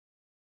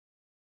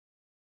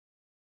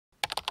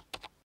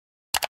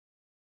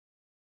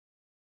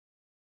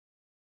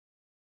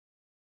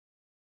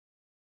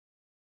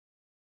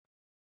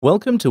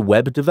Welcome to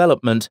Web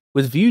Development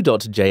with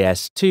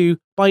Vue.js 2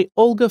 by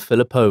Olga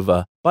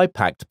Filipova by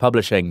Pact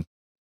Publishing.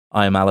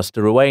 I am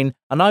Alistair Owain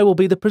and I will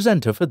be the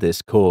presenter for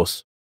this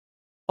course.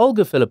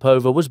 Olga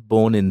Filipova was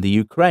born in the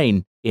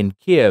Ukraine, in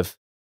Kiev.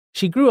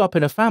 She grew up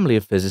in a family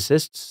of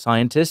physicists,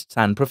 scientists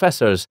and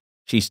professors.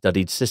 She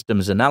studied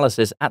systems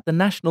analysis at the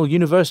National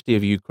University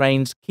of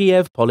Ukraine's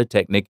Kiev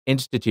Polytechnic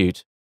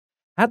Institute.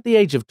 At the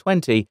age of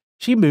 20,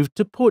 she moved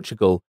to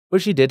Portugal, where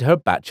she did her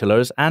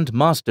bachelor's and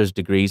master's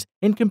degrees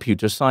in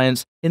computer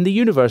science in the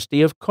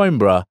University of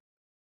Coimbra.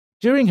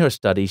 During her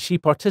studies, she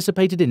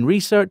participated in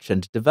research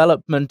and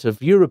development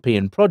of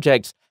European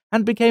projects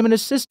and became an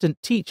assistant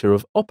teacher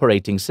of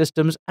operating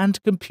systems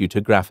and computer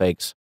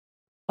graphics.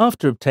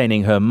 After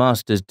obtaining her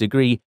master's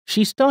degree,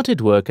 she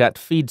started work at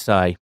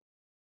Feedsci.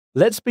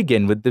 Let's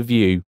begin with the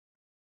Vue.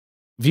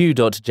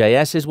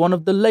 Vue.js is one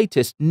of the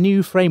latest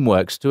new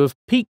frameworks to have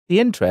piqued the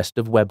interest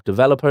of web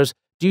developers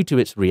due to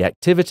its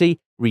reactivity,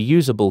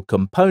 reusable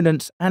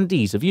components, and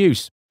ease of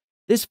use.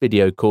 This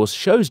video course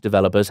shows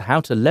developers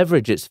how to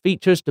leverage its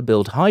features to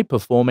build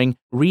high-performing,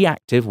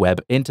 reactive web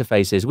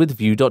interfaces with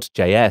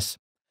Vue.js.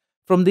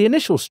 From the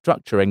initial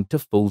structuring to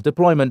full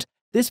deployment,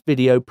 this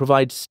video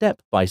provides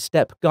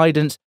step-by-step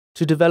guidance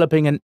to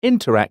developing an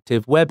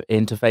interactive web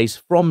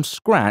interface from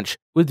scratch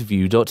with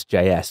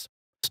Vue.js.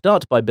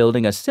 Start by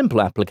building a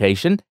simple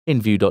application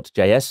in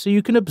Vue.js so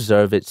you can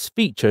observe its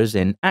features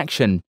in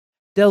action.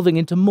 Delving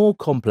into more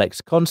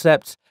complex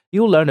concepts,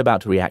 you'll learn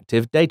about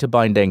reactive data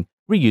binding,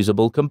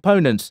 reusable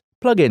components,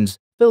 plugins,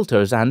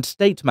 filters, and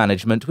state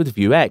management with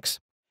Vuex.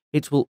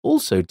 It will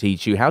also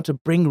teach you how to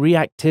bring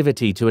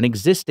reactivity to an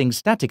existing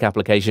static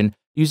application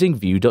using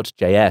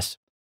Vue.js.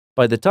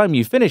 By the time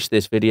you finish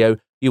this video,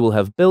 you will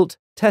have built,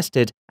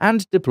 tested,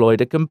 and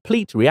deployed a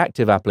complete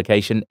reactive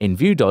application in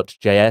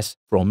Vue.js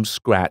from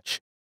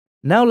scratch.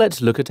 Now let's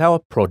look at our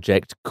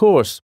project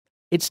course.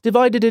 It's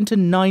divided into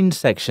 9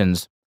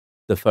 sections.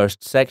 The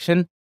first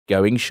section,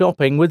 Going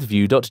Shopping with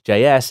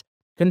Vue.js,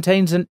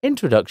 contains an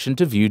introduction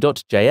to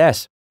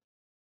Vue.js.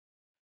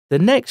 The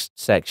next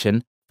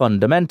section,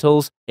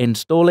 Fundamentals,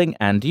 Installing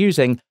and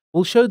Using,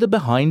 will show the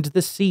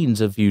behind-the-scenes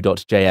of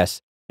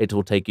Vue.js. It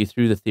will take you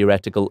through the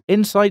theoretical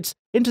insights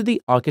into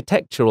the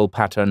architectural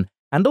pattern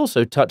and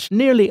also touch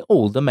nearly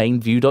all the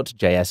main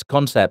Vue.js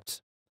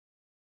concepts.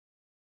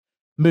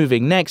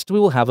 Moving next, we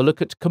will have a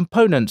look at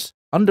Components,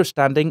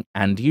 Understanding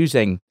and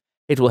Using.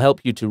 It will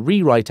help you to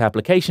rewrite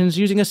applications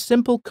using a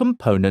simple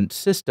component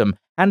system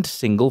and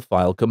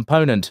single-file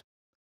component.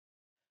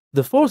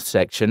 The fourth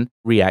section,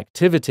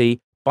 Reactivity,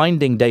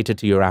 Binding Data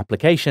to Your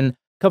Application,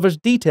 covers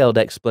detailed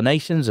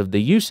explanations of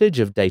the usage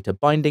of data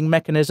binding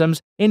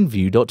mechanisms in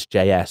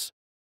Vue.js.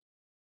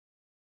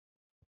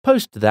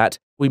 Post that,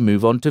 we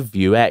move on to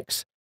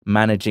Vuex,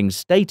 Managing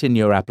State in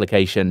Your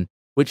Application,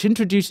 which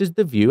introduces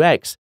the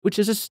Vuex, which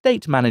is a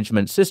state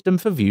management system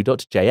for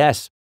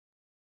Vue.js.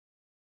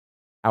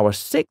 Our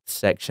sixth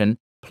section,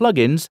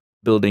 Plugins,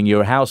 Building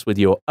Your House with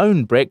Your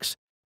Own Bricks,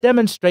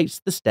 demonstrates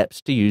the steps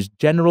to use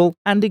general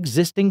and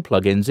existing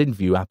plugins in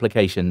Vue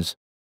applications.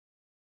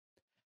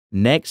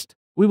 Next,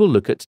 we will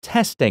look at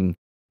Testing,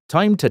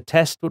 time to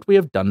test what we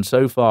have done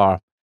so far,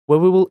 where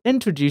we will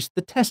introduce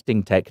the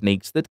testing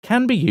techniques that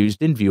can be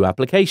used in Vue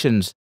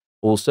applications.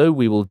 Also,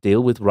 we will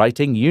deal with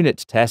writing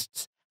unit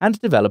tests and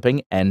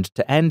developing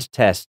end-to-end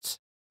tests.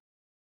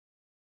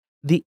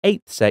 The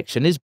eighth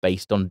section is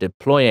based on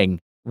deploying,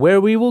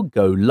 where we will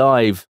go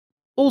live.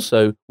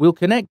 Also, we'll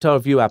connect our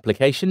Vue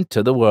application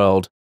to the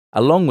world.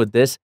 Along with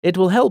this, it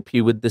will help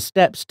you with the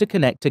steps to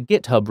connect a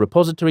GitHub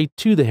repository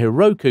to the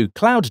Heroku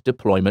cloud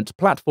deployment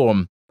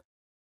platform.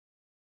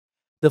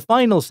 The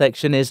final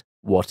section is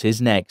What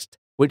is Next,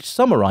 which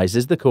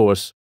summarizes the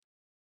course.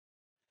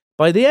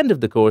 By the end of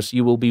the course,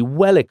 you will be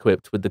well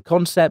equipped with the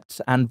concepts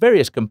and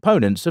various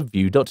components of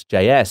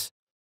Vue.js.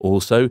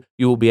 Also,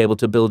 you will be able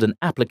to build an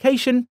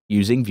application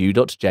using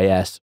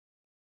Vue.js.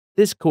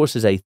 This course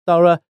is a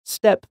thorough,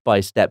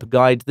 step-by-step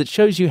guide that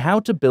shows you how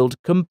to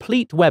build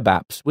complete web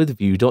apps with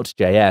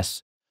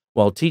Vue.js.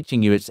 While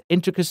teaching you its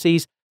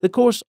intricacies, the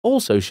course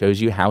also shows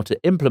you how to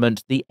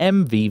implement the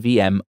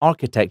MVVM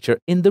architecture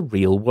in the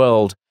real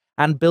world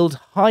and build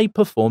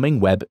high-performing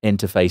web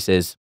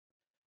interfaces.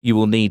 You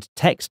will need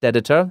Text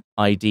Editor,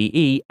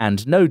 IDE,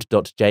 and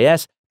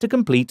Node.js to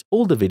complete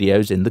all the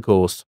videos in the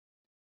course.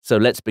 So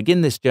let's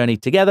begin this journey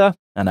together,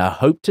 and I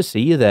hope to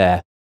see you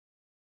there.